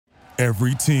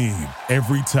Every team,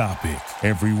 every topic,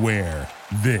 everywhere.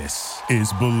 This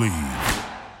is Believe.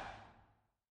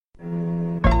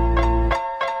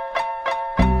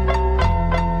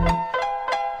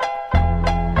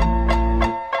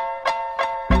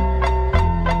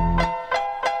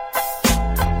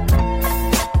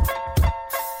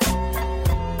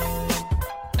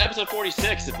 Episode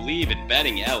 46 of Believe in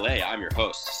Betting LA. I'm your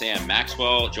host, Sam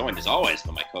Maxwell, joined as always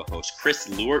by my co-host, Chris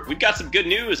Lewert. We've got some good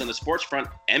news on the sports front.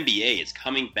 NBA is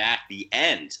coming back the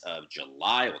end of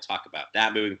July. We'll talk about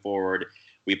that moving forward.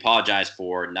 We apologize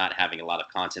for not having a lot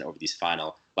of content over these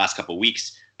last couple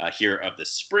weeks here of the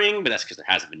spring, but that's because there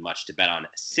hasn't been much to bet on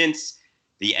since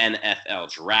the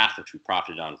NFL draft, which we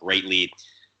profited on greatly.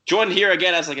 Joined here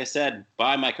again, like I said,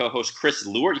 by my co-host, Chris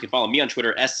Lewert. You can follow me on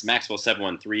Twitter,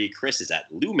 smaxwell713. Chris is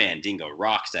at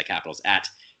LouMandingoRock, Stag Capital's at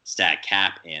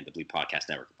StagCap, and the Believe Podcast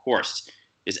Network, of course,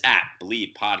 is at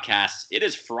Believe Podcasts. It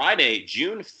is Friday,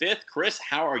 June 5th. Chris,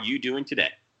 how are you doing today?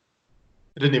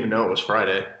 I didn't even know it was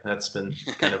Friday. That's been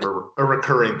kind of a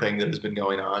recurring thing that has been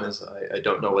going on. Is I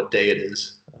don't know what day it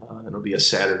is. It'll be a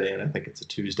Saturday, and I think it's a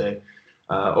Tuesday.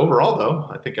 Overall, though,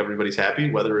 I think everybody's happy.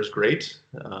 Weather is great.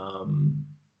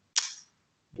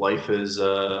 Life is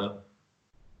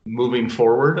moving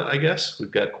forward, I guess.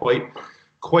 We've got quite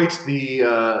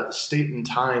the state and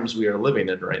times we are living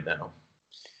in right now.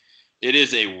 It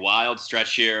is a wild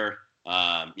stretch here.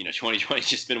 2020 has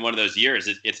just been one of those years.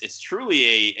 It's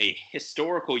truly a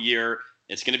historical year.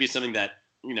 It's going to be something that,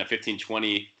 15,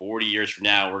 20, 40 years from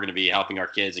now, we're going to be helping our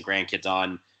kids and grandkids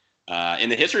on in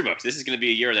the history books. This is going to be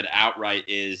a year that outright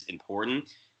is important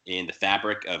in the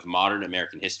fabric of modern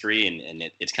American history.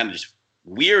 And it's kind of just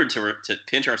weird to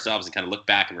pinch ourselves and kind of look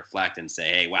back and reflect and say,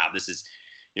 hey, wow, this is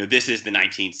the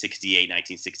 1968,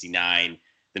 1969,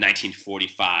 the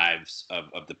 1945s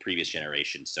of the previous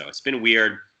generation. So it's been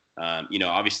weird.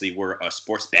 Obviously we're a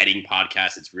sports betting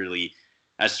podcast. It's really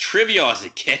as trivial as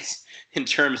it gets in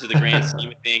terms of the grand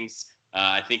scheme of things.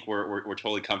 I think we're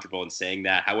totally comfortable in saying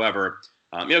that. However,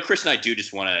 Chris and I do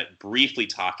just want to briefly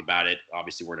talk about it.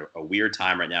 Obviously, we're in a weird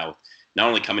time right now, not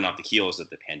only coming off the heels of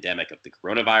the pandemic of the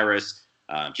coronavirus,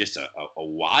 just a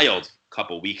wild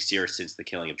couple weeks here since the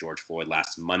killing of George Floyd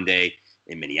last Monday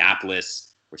in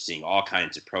Minneapolis. We're seeing all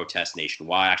kinds of protests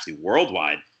nationwide, actually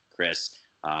worldwide, Chris.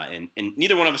 And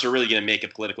neither one of us are really going to make a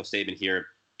political statement here.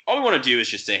 All we want to do is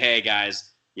just say, hey,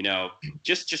 guys,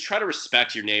 just try to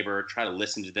respect your neighbor, try to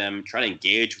listen to them, try to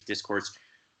engage with discourse,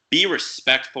 be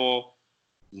respectful,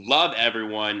 love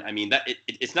everyone. I mean,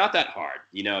 it's not that hard,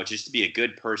 just to be a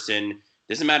good person.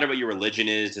 Doesn't matter what your religion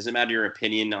is. Doesn't matter your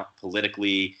opinion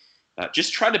politically.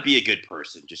 Just try to be a good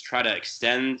person. Just try to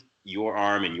extend your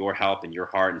arm and your help and your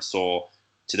heart and soul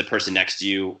to the person next to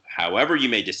you, however you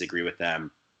may disagree with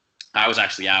them. I was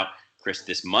actually out, Chris,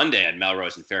 this Monday at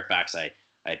Melrose in Fairfax. I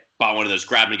bought one of those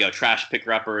grab-and-go trash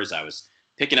picker-uppers. I was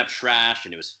picking up trash,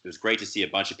 and it was great to see a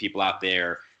bunch of people out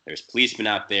there. There's policemen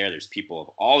out there. There's people of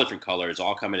all different colors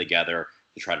all coming together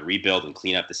to try to rebuild and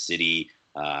clean up the city.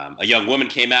 A young woman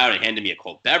came out and handed me a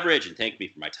cold beverage and thanked me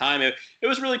for my time. It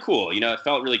was really cool. It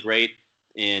felt really great.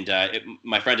 And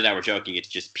my friend and I were joking, it's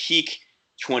just peak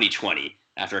 2020.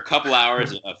 After a couple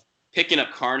hours of picking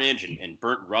up carnage and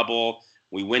burnt rubble,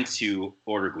 we went to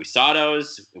order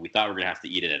guisados. We thought we were going to have to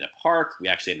eat it at a park. We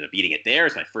actually ended up eating it there.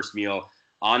 It's my first meal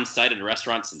on site at a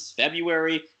restaurant since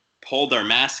February. Pulled our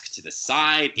masks to the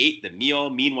side, ate the meal.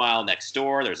 Meanwhile, next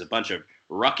door, there's a bunch of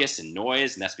ruckus and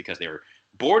noise, and that's because they were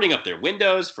boarding up their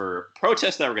windows for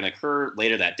protests that were going to occur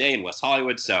later that day in West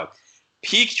Hollywood. So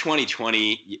peak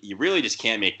 2020, you really just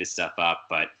can't make this stuff up.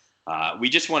 But we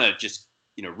just want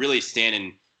to really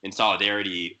stand in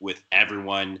solidarity with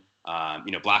everyone.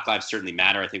 Black lives certainly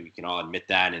matter. I think we can all admit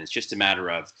that. And it's just a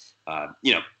matter of,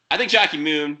 I think Jackie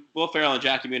Moon, Will Ferrell and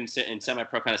Jackie Moon in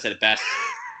Semi-Pro kind of said it best.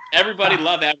 Everybody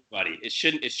love everybody. It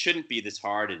shouldn't be this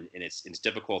hard. And it's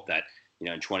difficult that, in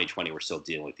 2020, we're still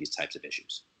dealing with these types of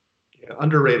issues. Yeah,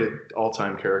 underrated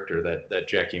all-time character, that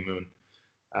Jackie Moon.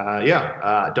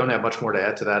 Don't have much more to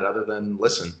add to that other than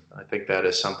listen. I think that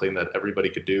is something that everybody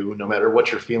could do, no matter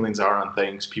what your feelings are on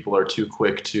things. People are too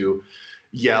quick to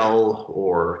yell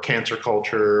or cancer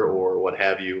culture or what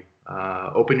have you.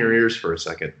 Open your ears for a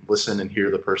second. Listen and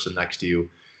hear the person next to you.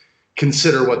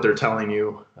 Consider what they're telling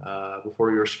you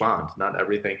before you respond. Not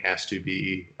everything has to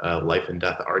be a life and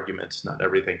death argument. Not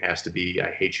everything has to be,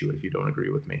 I hate you if you don't agree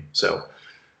with me. So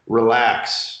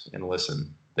relax and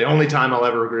listen. The only time I'll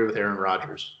ever agree with Aaron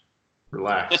Rodgers.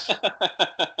 Relax.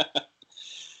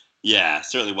 Yeah,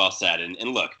 certainly well said. And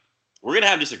look, we're going to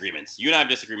have disagreements. You and I have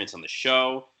disagreements on the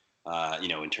show,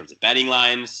 in terms of betting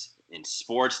lines. In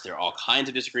sports, there are all kinds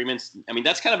of disagreements. I mean,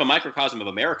 that's kind of a microcosm of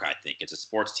America, I think. It's a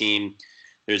sports team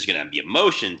there's going to be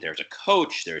emotion. There's a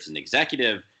coach. There's an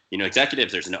executive.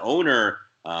 Executives. There's an owner.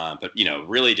 But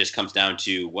really just comes down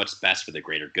to what's best for the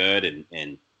greater good,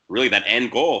 and really that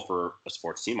end goal for a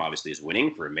sports team obviously is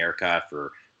winning. For America,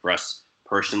 for us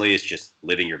personally, it's just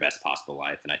living your best possible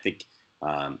life. And I think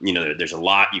there's a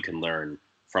lot you can learn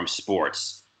from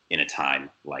sports in a time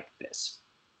like this.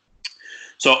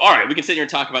 So, all right, we can sit here and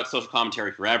talk about social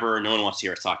commentary forever. No one wants to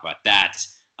hear us talk about that.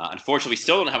 Unfortunately, we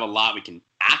still don't have a lot we can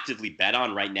actively bet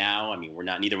on right now. I mean,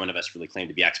 neither one of us really claim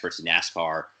to be experts in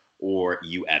NASCAR or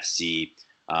UFC.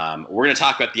 We're going to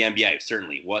talk about the NBA,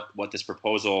 certainly. What this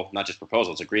proposal, not just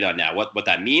proposal, it's agreed on now, what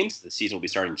that means. The season will be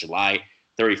starting July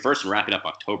 31st and wrapping up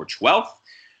October 12th.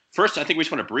 First, I think we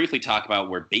just want to briefly talk about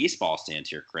where baseball stands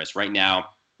here, Chris. Right now,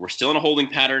 we're still in a holding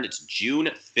pattern. It's June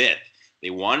 5th. They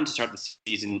wanted to start the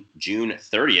season June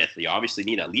 30th. They obviously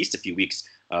need at least a few weeks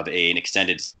of an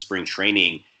extended spring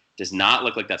training. Does not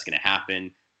look like that's going to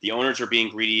happen. The owners are being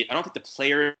greedy. I don't think the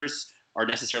players are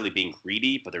necessarily being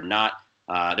greedy, but they're not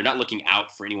looking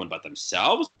out for anyone but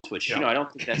themselves, which, I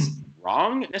don't think that's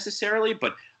wrong necessarily.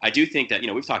 But I do think that,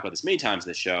 we've talked about this many times in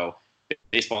the show,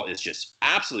 baseball is just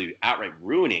absolutely outright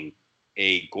ruining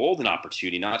a golden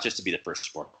opportunity, not just to be the first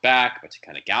sport back, but to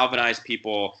kind of galvanize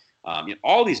people.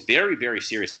 All these very, very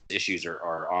serious issues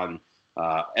are on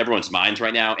everyone's minds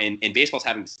right now. And baseball's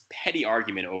having this petty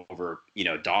argument over,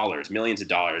 dollars, millions of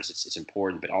dollars. It's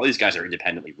important, but all these guys are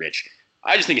independently rich.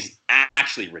 I just think it's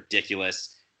actually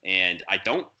ridiculous. And I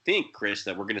don't think, Chris,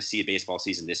 that we're going to see a baseball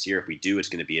season this year. If we do, it's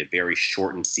going to be a very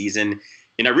shortened season.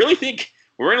 And I really think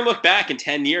we're going to look back in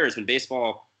 10 years when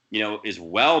baseball, is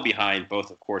well behind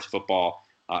both, of course, football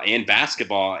and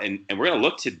basketball. And we're going to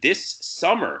look to this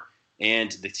summer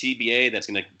and the CBA that's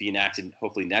going to be enacted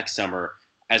hopefully next summer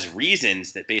as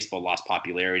reasons that baseball lost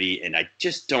popularity. And I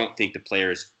just don't think the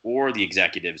players or the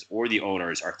executives or the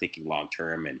owners are thinking long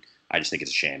term. And I just think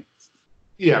it's a shame.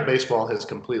 Yeah, baseball has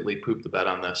completely pooped the bed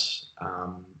on this.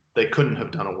 They couldn't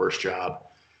have done a worse job.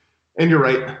 And you're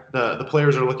right, the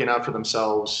players are looking out for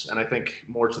themselves. And I think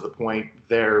more to the point,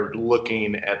 they're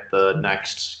looking at the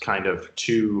next kind of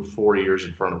 2-4 years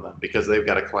in front of them because they've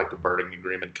got a collective bargaining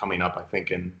agreement coming up, I think,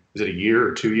 is it a year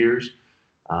or 2 years?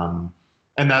 And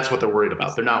that's what they're worried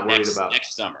about. They're not worried about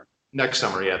next summer. Next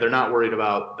summer, yeah. They're not worried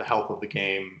about the health of the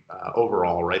game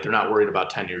overall, right? They're not worried about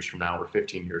 10 years from now or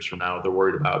 15 years from now. They're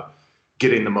worried about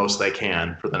getting the most they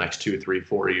can for the next 2, 3,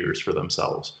 4 years for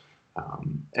themselves.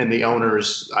 And the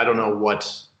owners, I don't know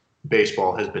what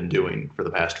baseball has been doing for the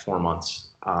past 4 months.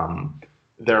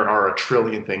 There are a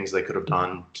trillion things they could have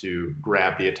done to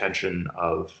grab the attention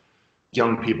of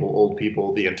young people, old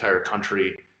people, the entire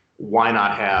country. Why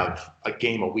not have a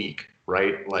game a week,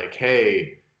 right? Like,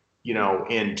 hey,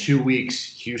 in 2 weeks,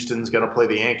 Houston's going to play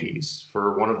the Yankees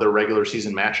for one of their regular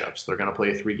season matchups. They're going to play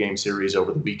a 3-game series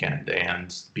over the weekend.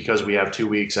 And because we have 2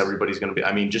 weeks, everybody's going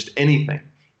to be, just anything,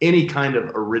 any kind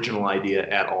of original idea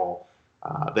at all,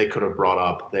 they could have brought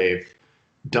up. They've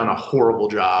done a horrible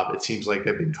job. It seems like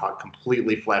they've been caught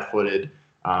completely flat-footed.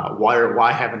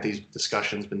 Why haven't these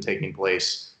discussions been taking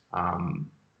place,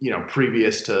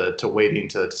 previous to waiting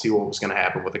to see what was going to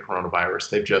happen with the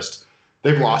coronavirus?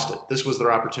 They've lost it. This was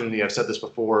their opportunity. I've said this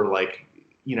before,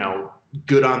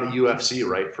 good on the UFC,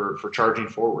 right, for charging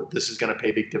forward. This is going to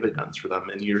pay big dividends for them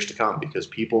in years to come because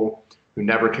people who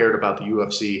never cared about the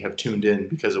UFC have tuned in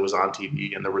because it was on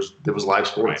TV and there was live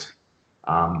sports.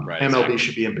 Right, MLB exactly.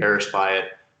 should be embarrassed by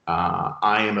it.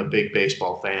 I am a big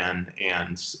baseball fan,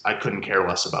 and I couldn't care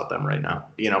less about them right now.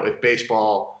 If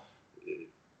baseball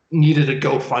needed a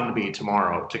GoFundMe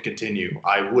tomorrow to continue,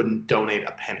 I wouldn't donate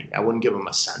a penny. I wouldn't give them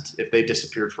a cent. If they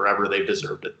disappeared forever, they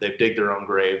deserved it. They've digged their own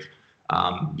grave.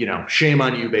 Shame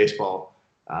on you, baseball.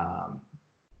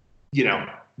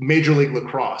 Major League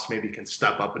Lacrosse maybe can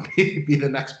step up and be the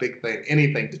next big thing,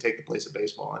 anything to take the place of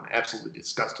baseball. I'm absolutely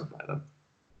disgusted by them.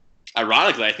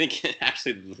 Ironically, I think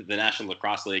actually the National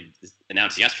Lacrosse League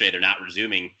announced yesterday they're not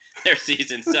resuming their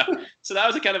season. So that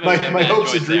was a kind of my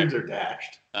hopes and dreams are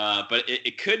dashed. But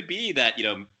it could be that,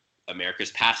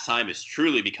 America's pastime is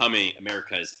truly becoming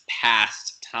America's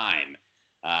pastime.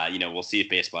 We'll see if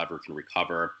baseball ever can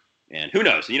recover. And who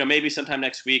knows? Maybe sometime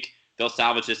next week they'll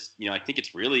salvage this. I think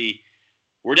it's really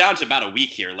 – we're down to about a week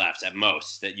here left at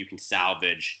most that you can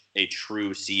salvage a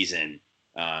true season,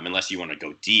 unless you want to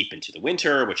go deep into the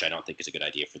winter, which I don't think is a good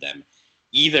idea for them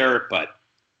either. But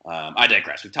I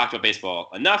digress. We've talked about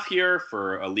baseball enough here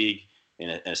for a league in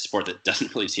a sport that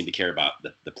doesn't really seem to care about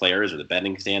the players or the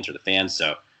betting stands or the fans.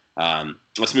 So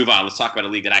let's move on. Let's talk about a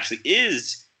league that actually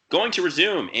is going to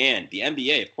resume. And the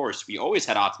NBA, of course, we always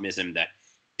had optimism that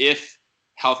if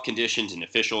health conditions and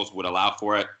officials would allow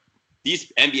for it,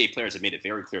 these NBA players have made it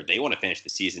very clear they want to finish the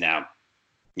season out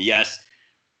Yes,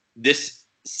 this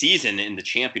season in the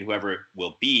champion, whoever it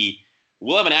will be,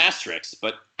 will have an asterisk.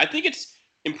 But I think it's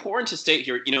important to state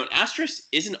here, an asterisk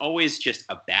isn't always just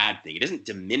a bad thing. It doesn't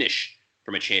diminish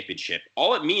from a championship.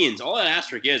 All it means, all an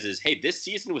asterisk is, hey, this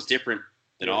season was different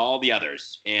than all the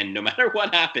others. And no matter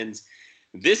what happens,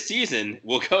 this season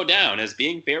will go down as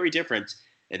being very different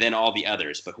than all the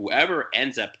others. But whoever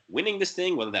ends up winning this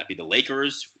thing, whether that be the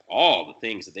Lakers, all the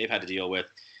things that they've had to deal with,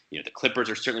 the Clippers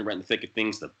are certainly right in the thick of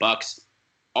things, the Bucks,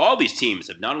 all these teams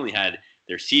have not only had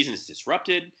their seasons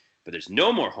disrupted, but there's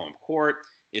no more home court.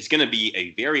 It's going to be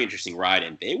a very interesting ride,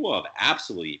 and they will have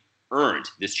absolutely earned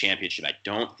this championship. I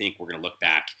don't think we're going to look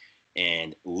back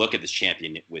and look at this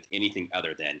champion with anything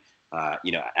other than,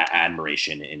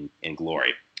 admiration and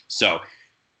glory. So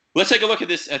let's take a look at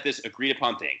this agreed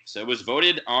upon thing. So it was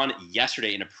voted on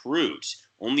yesterday and approved.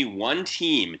 Only one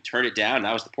team turned it down, and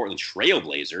that was the Portland Trail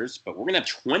Blazers. But we're going to have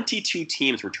 22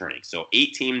 teams returning. So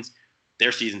 8 teams,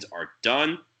 their seasons are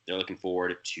done. They're looking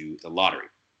forward to the lottery.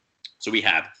 So we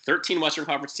have 13 Western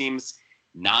Conference teams,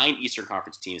 9 Eastern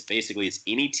Conference teams. Basically, it's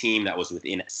any team that was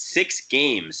within 6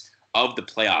 games of the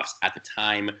playoffs at the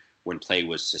time when play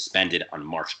was suspended on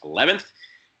March 11th.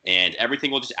 And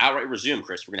everything will just outright resume,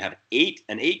 Chris. We're going to have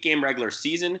an 8-game regular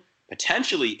season,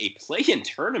 potentially a play-in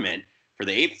tournament for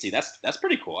the 8th seed. That's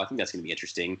pretty cool. I think that's going to be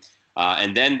interesting.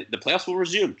 And then the playoffs will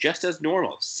resume just as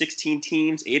normal. 16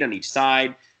 teams, 8 on each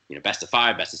side. Best of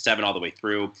 5, best of 7, all the way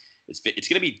through. It's going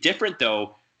to be different,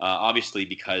 though, obviously,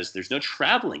 because there's no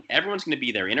traveling. Everyone's going to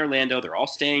be there in Orlando. They're all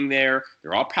staying there.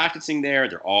 They're all practicing there.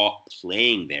 They're all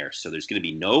playing there. So there's going to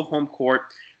be no home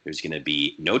court. There's going to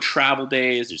be no travel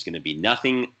days. There's going to be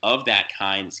nothing of that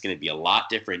kind. It's going to be a lot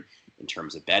different in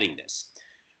terms of betting this.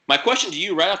 My question to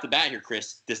you right off the bat here,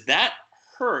 Chris, does that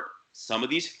hurt some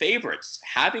of these favorites?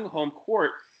 Having home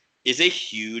court is a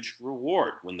huge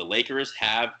reward. When the Lakers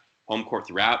have home court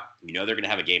throughout, they're going to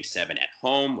have a Game 7 at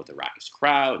home with a raucous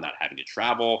crowd, not having to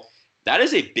travel. That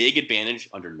is a big advantage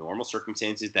under normal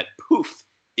circumstances that, poof,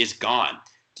 is gone.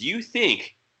 Do you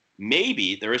think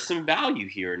maybe there is some value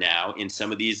here now in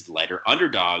some of these lighter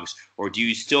underdogs, or do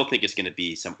you still think it's going to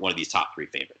be one of these top 3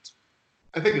 favorites?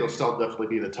 I think it'll still definitely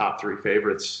be the top 3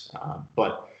 favorites,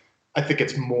 but I think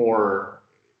it's more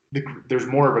 – there's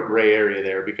more of a gray area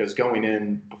there because going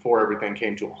in before everything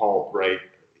came to a halt, right,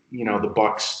 the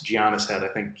Bucks, Giannis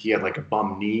I think he had like a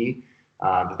bum knee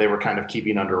that they were kind of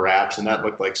keeping under wraps, and that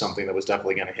looked like something that was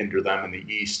definitely going to hinder them in the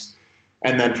East.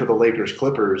 And then for the Lakers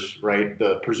Clippers, right,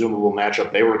 the presumable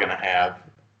matchup they were going to have,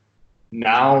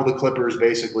 now the Clippers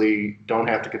basically don't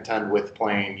have to contend with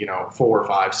playing, 4,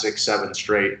 5, 6, 7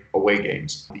 straight away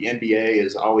games. The NBA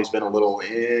has always been a little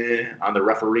on the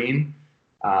refereeing.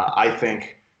 I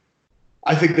think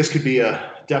this could be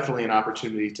definitely an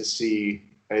opportunity to see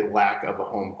a lack of a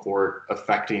home court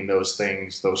affecting those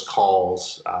things, those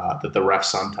calls that the refs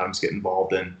sometimes get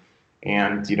involved in.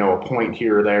 And, a point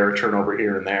here or there, a turnover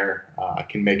here and there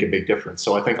can make a big difference.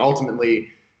 So I think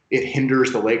ultimately it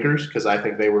hinders the Lakers because I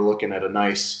think they were looking at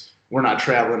we're not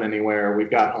traveling anywhere.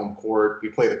 We've got home court. We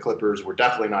play the Clippers. We're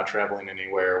definitely not traveling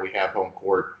anywhere. We have home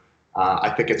court. I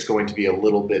think it's going to be a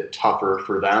little bit tougher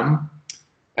for them.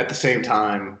 At the same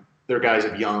time, they're guys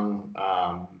of young.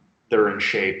 They're in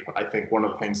shape. I think one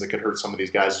of the things that could hurt some of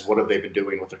these guys is what have they been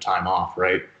doing with their time off,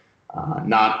 right?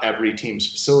 Not every team's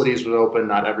facilities was open.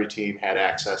 Not every team had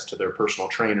access to their personal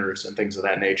trainers and things of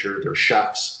that nature. Their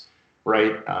chefs,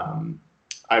 right?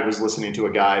 I was listening to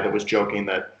a guy that was joking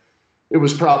that it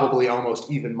was probably almost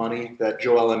even money that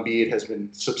Joel Embiid has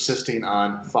been subsisting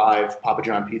on 5 Papa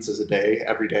John pizzas a day,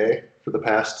 every day for the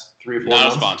past 3 or 4 months.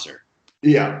 Not a sponsor.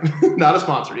 Yeah, not a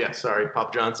sponsor. Yeah, sorry.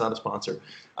 Papa John's not a sponsor.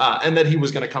 And that he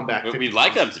was going to come back. We'd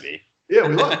like them to be. Yeah,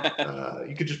 we like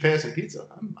you could just pay us some pizza.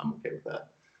 I'm okay with that.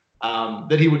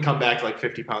 That he would come back like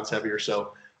 50 pounds heavier.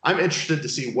 So I'm interested to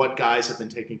see what guys have been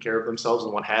taking care of themselves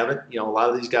and what haven't. A lot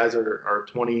of these guys are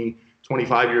 20,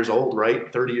 25 years old,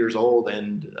 right? 30 years old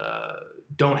and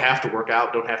don't have to work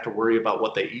out, don't have to worry about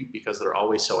what they eat because they're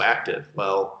always so active.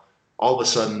 Well, all of a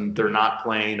sudden they're not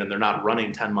playing and they're not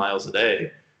running 10 miles a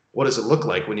day. What does it look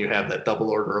like when you have that double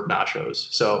order of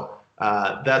nachos? So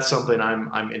that's something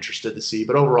I'm interested to see.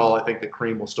 But overall, I think the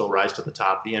cream will still rise to the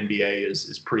top. The NBA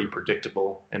is pretty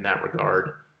predictable in that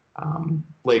regard.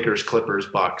 Lakers, Clippers,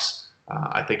 Bucks,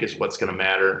 I think is what's going to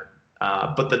matter.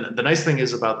 But the nice thing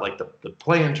is about like the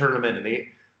play-in tournament, and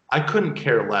I couldn't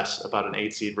care less about an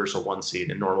 8 seed versus a 1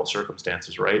 seed in normal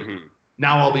circumstances, right? Mm-hmm.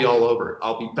 Now I'll be all over it.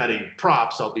 I'll be betting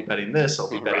props. I'll be betting this. I'll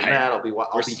be betting that. I'll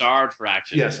be starved for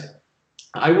action. Yes.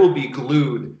 I will be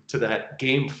glued to that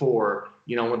Game 4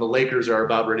 when the Lakers are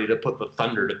about ready to put the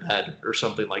Thunder to bed or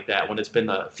something like that, when it's been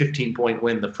a 15-point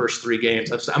win the first 3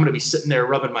 games, I'm going to be sitting there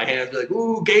rubbing my hands like,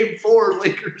 ooh, game 4,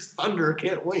 Lakers, Thunder,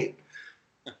 can't wait.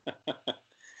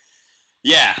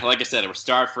 Yeah, like I said, we're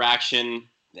starved for action.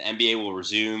 The NBA will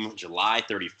resume July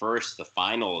 31st. The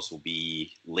finals will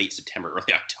be late September,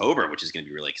 early October, which is going to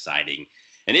be really exciting.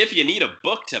 And if you need a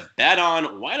book to bet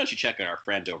on, why don't you check out our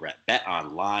friends over at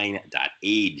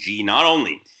betonline.ag. Not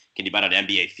only can you bet on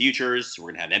NBA futures,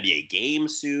 we're going to have NBA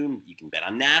games soon. You can bet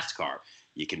on NASCAR.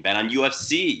 You can bet on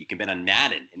UFC. You can bet on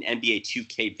Madden and NBA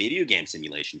 2K video game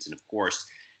simulations. And, of course,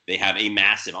 they have a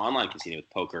massive online casino with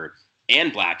poker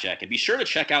and blackjack. And be sure to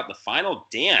check out the Final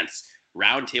Dance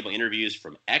roundtable interviews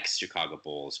from ex-Chicago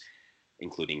Bulls,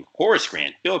 including Horace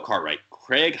Grant, Bill Cartwright,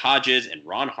 Craig Hodges, and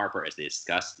Ron Harper as they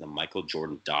discuss the Michael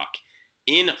Jordan doc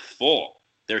in full.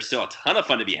 There's still a ton of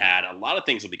fun to be had. A lot of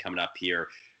things will be coming up here.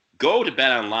 Go to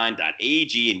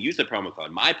betonline.ag and use the promo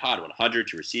code MyPod100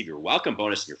 to receive your welcome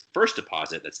bonus in your first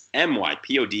deposit. That's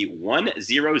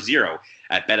MYPOD100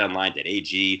 at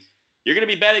betonline.ag. You're going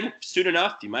to be betting soon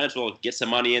enough. You might as well get some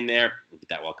money in there and get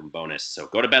that welcome bonus. So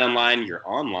go to BetOnline, your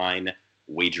online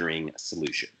wagering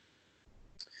solution.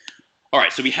 All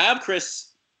right, so we have, Chris,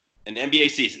 an NBA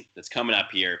season that's coming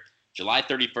up here. July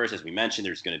 31st, as we mentioned,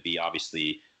 there's going to be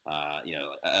obviously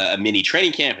a mini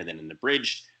training camp and then an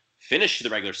abridged finish to the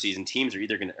regular season. Teams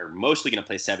are mostly going to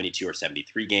play 72 or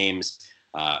 73 games,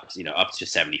 up to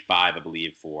 75, I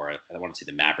believe. I want to say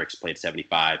the Mavericks played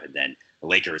 75, and then the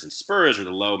Lakers and Spurs are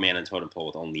the low man on totem pole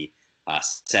with only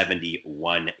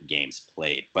 71 games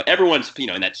played. But everyone's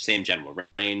in that same general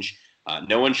range.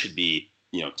 No one should be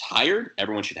tired.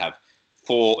 Everyone should have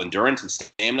full endurance and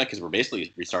stamina because we're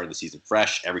basically restarting the season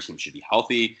fresh. Every team should be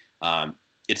healthy.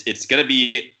 It's going to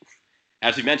be,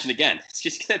 as we mentioned again, it's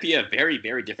just going to be a very,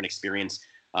 very different experience.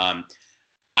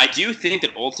 I do think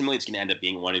that ultimately it's going to end up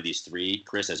being one of these 3,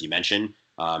 Chris, as you mentioned.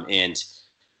 And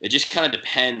it just kind of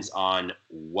depends on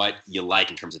what you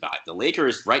like in terms of value. The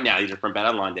Lakers right now, these are from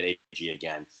betonline.ag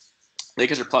again.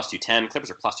 Lakers are plus 210, Clippers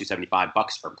are plus 275,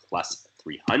 Bucks are plus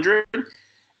 300.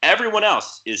 Everyone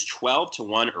else is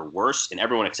 12-1 or worse, and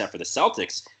everyone except for the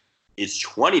Celtics is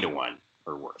 20-1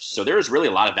 or worse. So there is really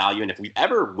a lot of value, and if we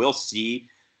ever will see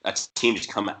a team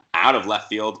just come out of left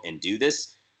field and do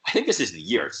this, I think this is the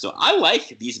year. So I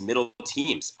like these middle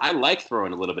teams. I like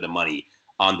throwing a little bit of money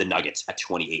on the Nuggets at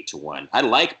 28-1. I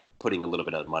like putting a little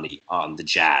bit of money on the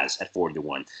Jazz at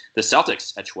 40-1. The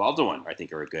Celtics at 12-1, I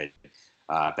think, are a good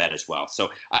bet as well. So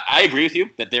I agree with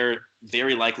you that there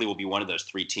very likely will be one of those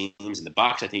 3 teams. In the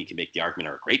Bucks, I think you can make the argument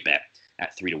are a great bet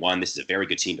at 3-1. This is a very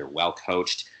good team. They're well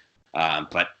coached.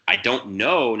 But I don't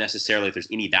know necessarily if there's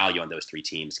any value on those 3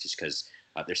 teams just because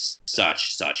they're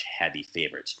such heavy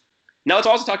favorites. Now let's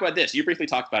also talk about this. You briefly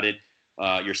talked about it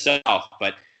yourself,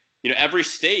 but every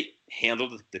state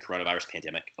handled the coronavirus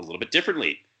pandemic a little bit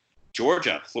differently.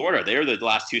 Georgia, Florida, they are the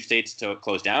last 2 states to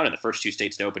close down and the first 2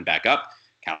 states to open back up.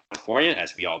 California,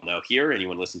 as we all know here,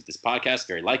 anyone listening to this podcast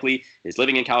very likely is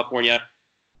living in California.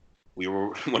 We were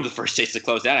one of the first states to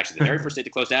close down, actually the very first state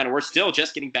to close down, and we're still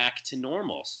just getting back to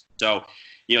normal. So,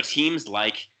 teams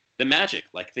like the Magic,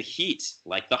 like the Heat,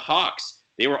 like the Hawks,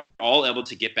 they were all able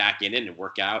to get back in it and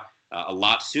work out a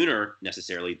lot sooner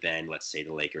necessarily than, let's say,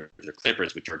 the Lakers or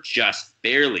Clippers, which are just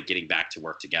barely getting back to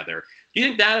work together. Do you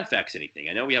think that affects anything?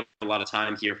 I know we have a lot of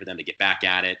time here for them to get back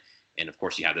at it, and of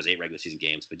course you have those 8 regular season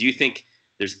games, but do you think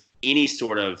there's any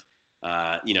sort of,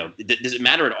 does it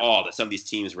matter at all that some of these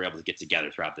teams were able to get together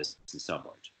throughout this in some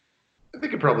way? I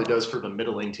think it probably does for the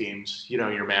middling teams,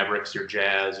 your Mavericks, your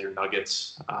Jazz, your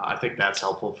Nuggets. I think that's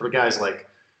helpful. For guys like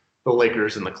the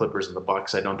Lakers and the Clippers and the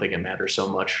Bucks, I don't think it matters so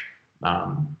much.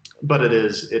 But it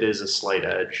is a slight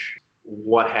edge.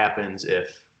 What happens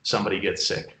if somebody gets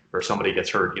sick or somebody gets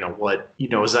hurt?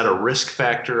 Is that a risk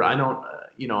factor? I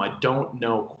don't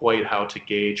know quite how to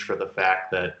gauge for the fact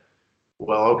that,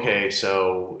 well, okay,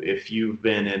 so if you've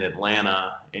been in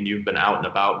Atlanta and you've been out and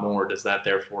about more, does that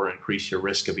therefore increase your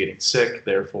risk of getting sick?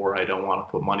 Therefore, I don't want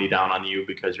to put money down on you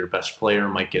because your best player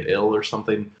might get ill or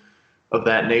something of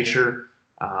that nature.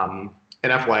 And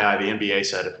FYI, the NBA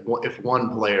said if one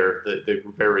player, they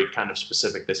were very kind of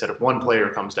specific. They said if one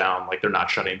player comes down, like they're not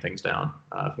shutting things down.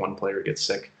 If one player gets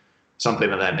sick,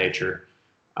 something of that nature.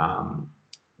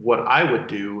 What I would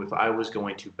do if I was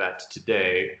going to bet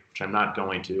today, which I'm not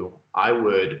going to, I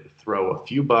would throw a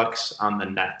few bucks on the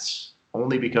Nets,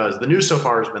 only because the news so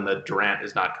far has been that Durant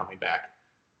is not coming back.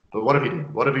 But what if he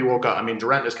did? What if he woke up? I mean,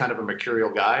 Durant is kind of a mercurial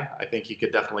guy. I think he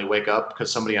could definitely wake up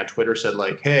because somebody on Twitter said,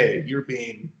 like, hey, you're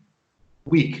being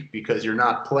weak because you're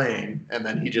not playing. And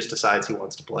then he just decides he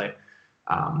wants to play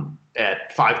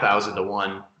at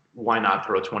 5,000-1. why not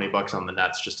throw $20 on the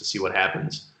Nets just to see what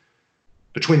happens?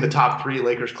 Between the top three,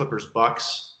 Lakers, Clippers,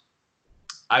 Bucks,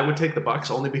 I would take the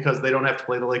Bucks only because they don't have to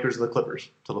play the Lakers or the Clippers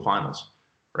to the finals,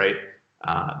 right?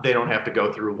 They don't have to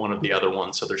go through one of the other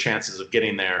ones, so their chances of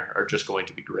getting there are just going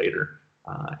to be greater,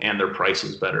 and their price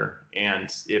is better. And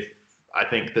I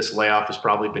think this layoff has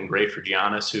probably been great for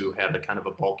Giannis, who had a kind of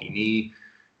a bulky knee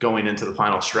going into the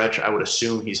final stretch. I would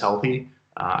assume he's healthy.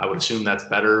 I would assume that's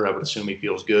better. I would assume he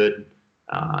feels good.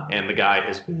 And the guy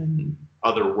has been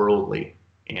otherworldly.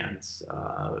 And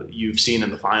you've seen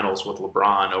in the finals with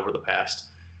LeBron over the past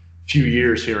few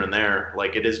years here and there,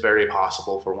 like it is very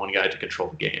possible for one guy to control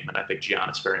the game. And I think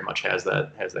Giannis very much has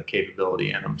that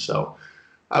capability in him. So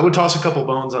I would toss a couple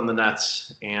bones on the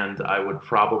Nets, and I would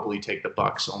probably take the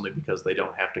Bucks only because they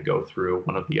don't have to go through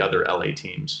one of the other LA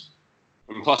teams.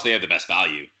 And plus, they have the best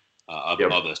value of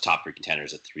those top three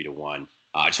contenders at 3-1.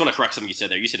 I just want to correct something you said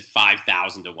there. You said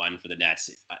 5,000 to 1 for the Nets.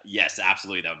 Yes,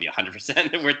 absolutely. That would be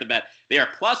 100% worth the bet. They are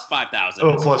plus 5,000.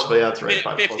 Oh, plus, yeah, that's right.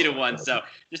 50 to 1. So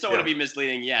just don't want to be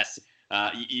misleading. Yes,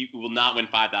 you will not win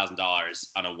 $5,000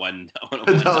 on a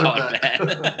 $1 bet.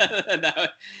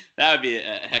 that would be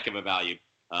a heck of a value.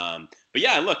 But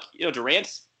yeah, look,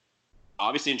 Durant's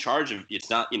obviously in charge of. It's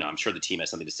not, I'm sure the team has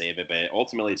something to say of it, but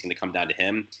ultimately it's going to come down to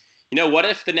him. What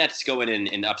if the Nets go in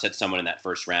and upset someone in that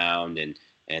first round and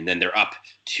then they're up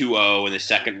 2-0 in the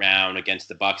second round against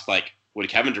the Bucks? Like, would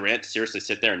Kevin Durant seriously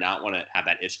sit there and not want to have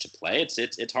that itch to play?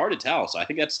 It's hard to tell. So I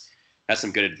think that's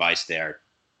some good advice there.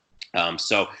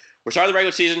 So we're starting the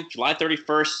regular season, July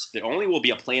 31st. There only will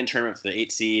be a play-in tournament for the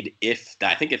 8 seed. If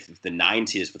the 9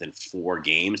 seed is within 4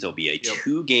 games, there'll be a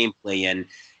 2-game play-in,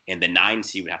 and the 9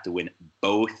 seed would have to win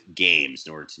both games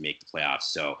in order to make the playoffs.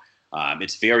 So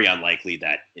it's very unlikely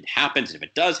that it happens. And if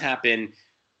it does happen,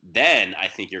 then I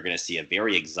think you're going to see a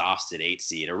very exhausted 8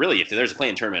 seed, or really, if there's a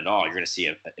play-in tournament at all, you're going to see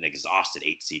an exhausted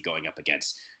 8 seed going up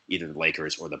against either the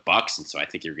Lakers or the Bucks. And so I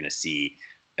think you're going to see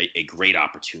a great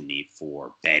opportunity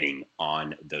for betting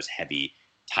on those heavy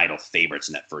title favorites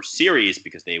in that first series,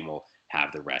 because they will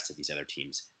have the rest of these other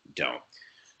teams don't.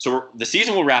 So the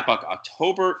season will wrap up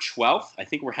October 12th. I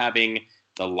think we're having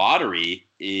the lottery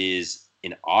is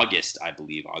in August, I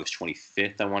believe, August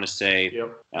 25th, I want to say.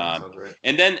 Yep, sounds right.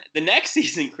 And then the next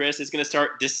season, Chris, is going to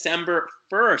start December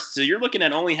 1st. So you're looking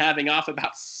at only having off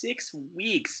about 6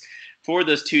 weeks for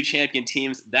those 2 champion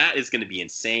teams. That is going to be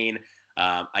insane.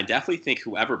 I definitely think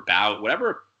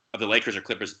whatever of the Lakers or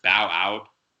Clippers bow out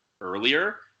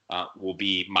earlier will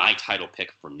be my title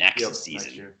pick for next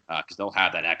season, because they'll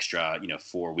have that extra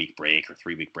 4-week break or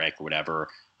 3-week break or whatever.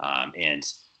 And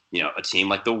a team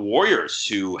like the Warriors,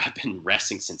 who have been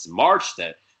resting since March,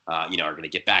 that are going to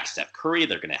get back Steph Curry.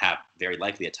 They're going to have very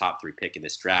likely a top 3 pick in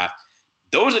this draft.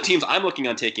 Those are the teams I'm looking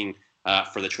on taking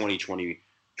for the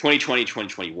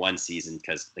 2020-2021 season,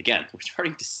 because, again, we're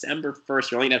starting December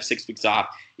 1st. You're only going to have 6 weeks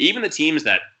off. Even the teams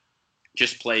that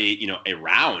just play, a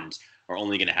round are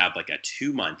only going to have like a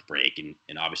 2-month break. And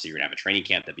obviously you're going to have a training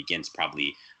camp that begins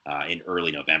probably in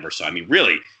early November. So, I mean,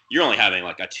 really, you're only having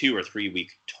like a 2 or 3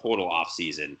 week total off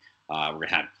season. We're going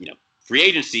to have, free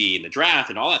agency and the draft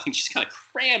and all that thing just kind of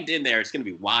crammed in there. It's going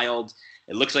to be wild.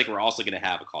 It looks like we're also going to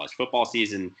have a college football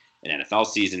season, an NFL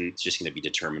season. It's just going to be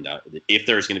determined if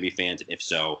there's going to be fans, and if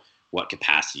so, what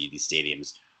capacity these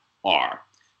stadiums are.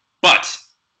 But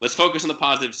let's focus on the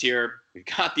positives here. We've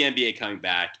got the NBA coming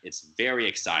back. It's very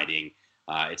exciting.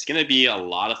 It's going to be a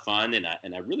lot of fun, and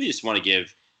I really just want to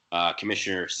give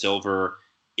Commissioner Silver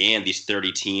and these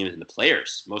 30 teams and the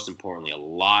players, most importantly, a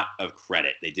lot of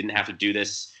credit. They didn't have to do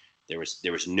this. There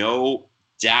was no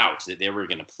doubt that they were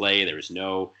going to play. There was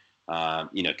no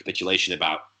capitulation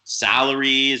about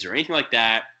salaries or anything like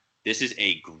that. This is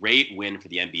a great win for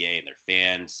the NBA and their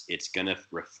fans. It's going to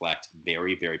reflect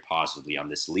very, very positively on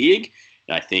this league,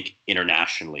 and I think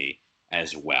internationally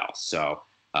as well. So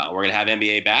we're going to have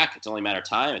NBA back. It's only a matter of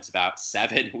time. It's about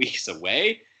 7 weeks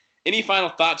away. Any final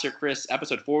thoughts here, Chris?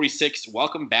 Episode 46,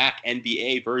 welcome back,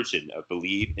 NBA version of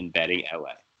Believe in Betting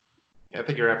LA. Yeah, I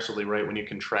think you're absolutely right when you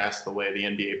contrast the way the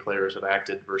NBA players have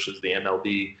acted versus the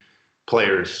MLB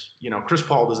players. Chris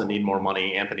Paul doesn't need more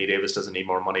money. Anthony Davis doesn't need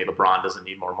more money. LeBron doesn't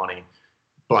need more money.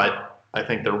 But I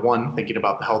think they're, one, thinking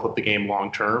about the health of the game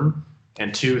long term,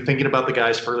 and 2, thinking about the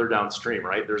guys further downstream,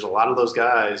 right? There's a lot of those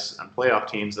guys on playoff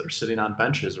teams that are sitting on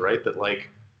benches, right? That like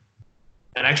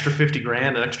an extra $50,000,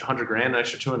 an extra $100,000, an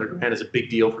extra $200,000 is a big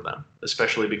deal for them,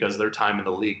 especially because their time in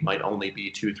the league might only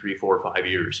be 2, 3, 4, 5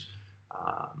 years.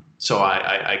 So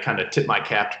I kind of tip my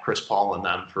cap to Chris Paul and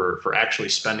them for actually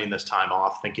spending this time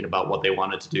off, thinking about what they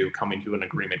wanted to do, coming to an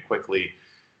agreement quickly,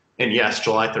 And yes,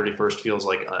 July 31st feels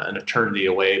like an eternity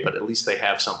away, but at least they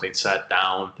have something set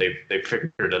down. They've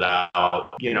figured it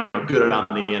out. Good on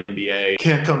the NBA.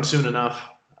 Can't come soon enough.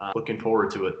 Looking forward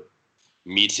to it.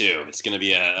 Me too. It's going to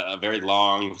be a very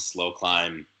long, slow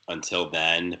climb until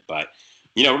then. But,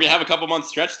 we're going to have a couple months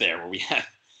stretch there where we have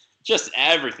just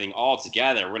everything all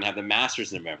together. We're going to have the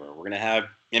Masters in November. We're going to have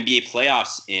NBA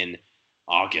playoffs in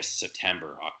August,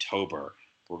 September, October.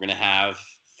 We're going to have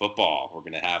football. We're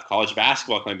going to have college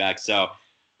basketball coming back. So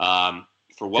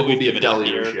for what we've given up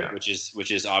here, which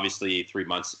is obviously 3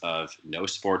 months of no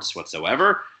sports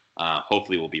whatsoever,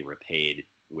 hopefully we'll be repaid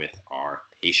with our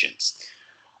patience.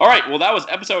 All right, well, that was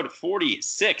episode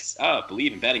 46 of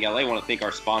Believe in Betting LA. I want to thank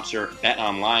our sponsor,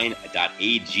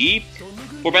 betonline.ag.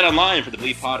 For BetOnline, for the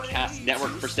Believe Podcast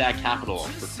Network, for Stag Capital,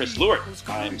 for Chris Lewart,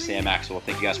 I'm Sam Maxwell.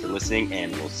 Thank you guys for listening,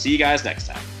 and we'll see you guys next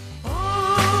time.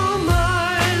 All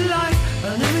my life,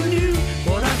 I never knew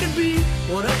what I could be,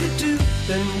 what I could do,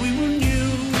 then we were new.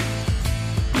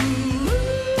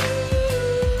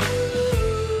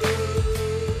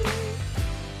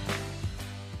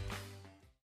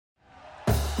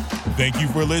 Thank you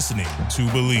for listening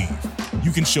to Believe.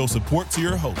 You can show support to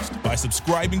your host by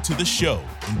subscribing to the show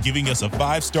and giving us a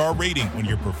 5-star rating on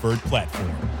your preferred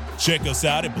platform. Check us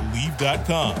out at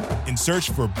Believe.com and search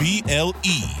for BLEAV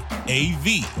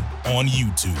on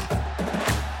YouTube.